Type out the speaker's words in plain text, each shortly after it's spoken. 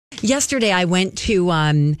Yesterday, I went to,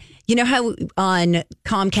 you know how on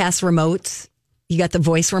Comcast remotes, you got the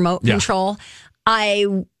voice remote control? I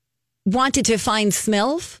wanted to find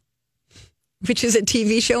Smilf, which is a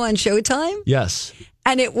TV show on Showtime. Yes.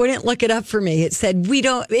 And it wouldn't look it up for me. It said,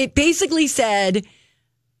 it basically said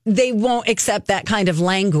they won't accept that kind of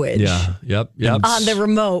language. Yeah. Yep. On the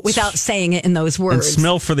remote without saying it in those words. And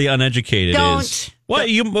Smilf for the uneducated is... What?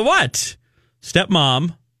 What?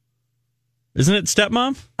 Stepmom. Isn't it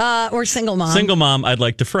stepmom? Or single mom. Single mom I'd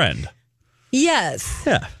like to friend. Yes.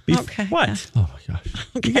 Yeah. Okay. What? Yeah. Oh, my gosh.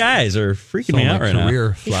 Okay. You guys are freaking me out right now.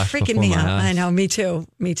 You're freaking me out. I know. Me too.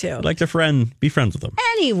 I'd like to be friends with them.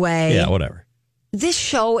 Anyway. Yeah, whatever. This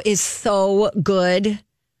show is so good.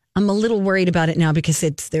 I'm a little worried about it now because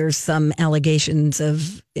there's some allegations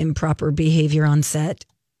of improper behavior on set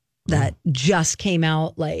that just came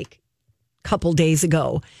out like a couple days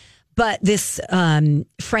ago. But this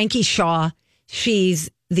Frankie Shaw, she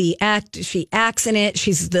acts in it.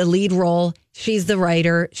 She's the lead role. She's the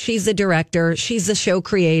writer. She's the director. She's the show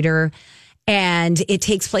creator. And it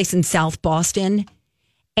takes place in South Boston.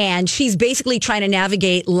 And she's basically trying to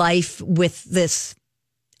navigate life with this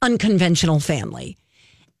unconventional family.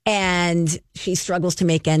 And she struggles to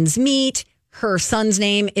make ends meet. Her son's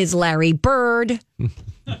name is Larry Bird,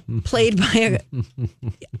 played by,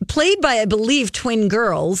 I believe, twin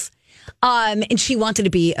girls. And she wanted to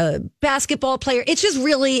be a basketball player. It's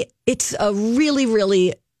a really,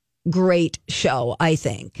 really great show, I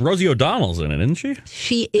think. Rosie O'Donnell's in it, isn't she?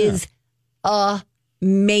 She is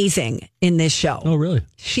amazing in this show. Oh, really?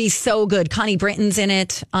 She's so good. Connie Britton's in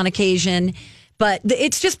it on occasion. But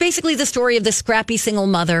it's just basically the story of the scrappy single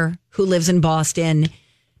mother who lives in Boston.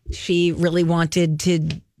 She really wanted to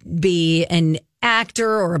be an actor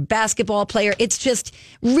or a basketball player. It's just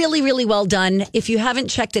really, really well done. If you haven't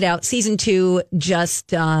checked it out, season 2 just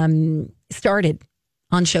started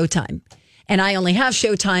on Showtime. And I only have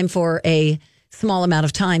Showtime for a small amount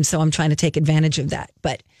of time, so I'm trying to take advantage of that.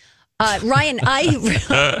 But Ryan,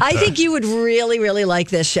 I think you would really, really like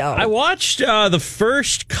this show. I watched the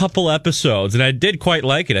first couple episodes, and I did quite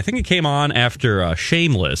like it. I think it came on after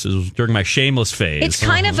Shameless. It was during my Shameless phase. It's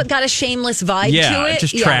kind of got a Shameless vibe to it. Yeah,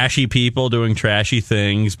 just trashy people doing trashy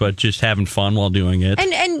things, but just having fun while doing it.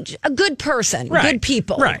 And a good person. Right. Good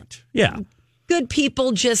people. Right, yeah. Good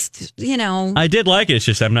people just, I did like it. It's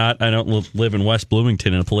just I don't live in West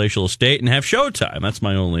Bloomington in a palatial estate and have Showtime. That's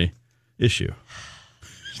my only issue.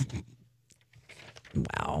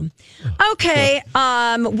 Wow. Okay.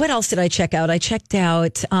 What else did I check out? I checked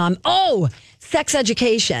out, Sex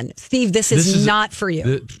Education. Steve, this is not for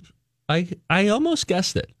you. I almost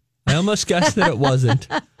guessed it. I almost guessed that it wasn't.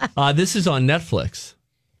 This is on Netflix.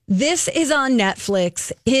 This is on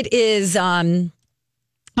Netflix. It is, oh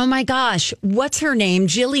my gosh, what's her name?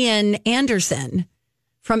 Gillian Anderson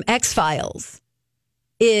from X-Files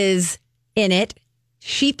is in it.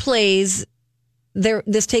 She plays,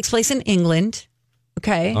 this takes place in England.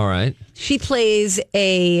 Okay. All right. She plays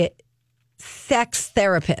a sex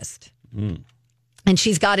therapist. And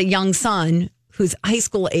she's got a young son who's high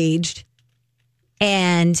school aged.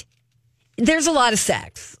 And there's a lot of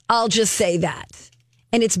sex. I'll just say that.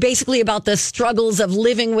 And it's basically about the struggles of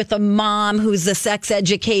living with a mom who's a sex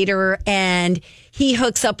educator. And he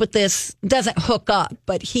hooks up with doesn't hook up,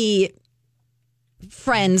 but he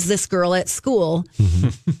friends this girl at school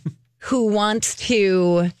who wants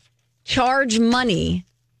to charge money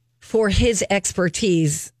for his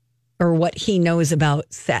expertise or what he knows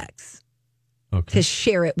about sex to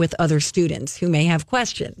share it with other students who may have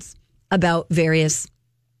questions about various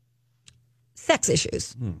sex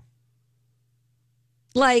issues.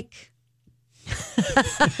 Like,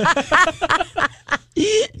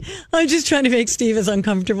 I'm just trying to make Steve as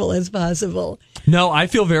uncomfortable as possible. No, I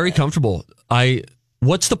feel very comfortable.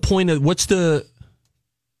 What's the point of What's the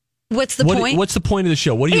point? What's the point of the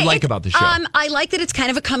show? What do you like about the show? I like that it's kind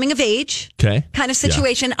of a coming of age kind of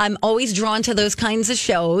situation. Yeah. I'm always drawn to those kinds of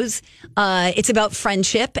shows. It's about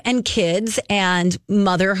friendship and kids and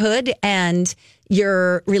motherhood and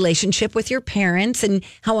your relationship with your parents and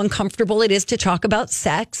how uncomfortable it is to talk about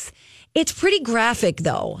sex. It's pretty graphic,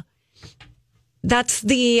 though. That's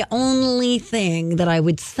the only thing that I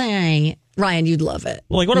would say. Ryan, you'd love it.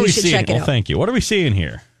 Well, what are we seeing? Well, thank you. What are we seeing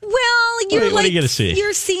here? Well, what are you going to see?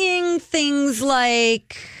 You're seeing things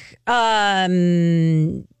like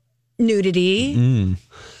nudity.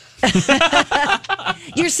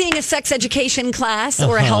 You're seeing a sex education class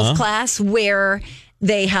or a health class where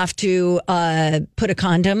they have to put a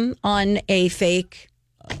condom on a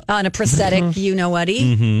prosthetic, you know what?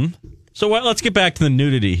 So let's get back to the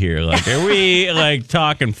nudity here. Like, are we like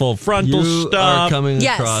talking full frontal you stuff? Are coming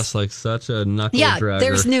across like such a knuckle dragger.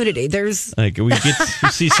 There's nudity. There's like you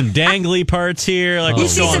see some dangly parts here. Like you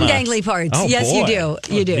see some dangly parts. Oh, yes, boy. you do.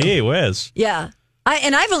 You do. Gee whiz. Yeah,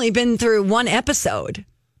 I've only been through one episode.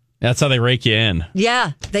 That's how they rake you in.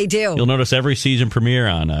 Yeah, they do. You'll notice every season premiere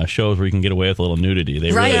on shows where you can get away with a little nudity.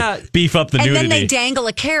 They really beef up the nudity. And then they dangle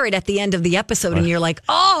a carrot at the end of the episode, and you're like,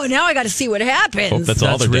 oh, now I got to see what happens. Hope that's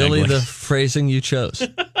all they're really dangling. the phrasing you chose.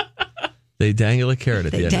 They dangle a carrot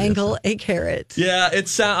at the end. They dangle a carrot. Yeah,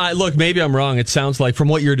 look, maybe I'm wrong. It sounds like from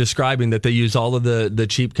what you're describing that they use all of the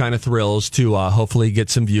cheap kind of thrills to hopefully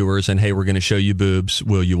get some viewers. And hey, we're going to show you boobs.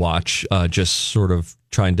 Will you watch? Just sort of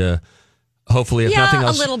trying to. Hopefully, if nothing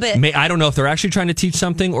else, a little bit. I don't know if they're actually trying to teach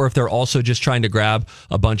something or if they're also just trying to grab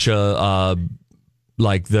a bunch of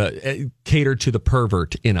cater to the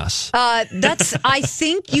pervert in us. I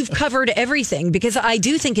think you've covered everything because I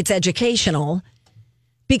do think it's educational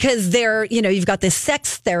because you've got this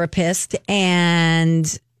sex therapist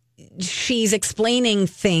and she's explaining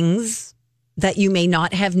things that you may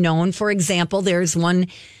not have known. For example, there's one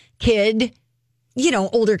kid,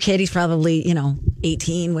 older kid. He's probably,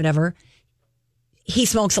 18, whatever. He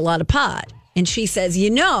smokes a lot of pot. And she says,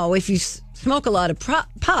 if you smoke a lot of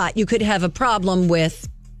pot, you could have a problem with...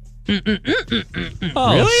 Oh,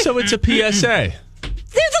 really? So it's a PSA. There's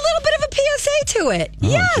a little bit of a PSA to it. Oh,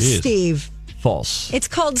 yes, geez. Steve. False. It's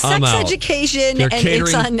called Sex Education, They're and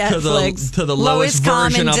it's on Netflix. To the lowest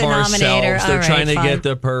version of denominator. ourselves. They're trying to get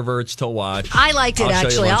the perverts to watch. I liked it,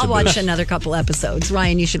 actually. I'll watch another couple episodes.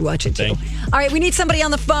 Ryan, you should watch it, too. All right, we need somebody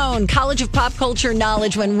on the phone. College of Pop Culture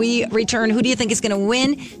Knowledge. When we return, who do you think is going to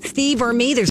win, Steve or me? There's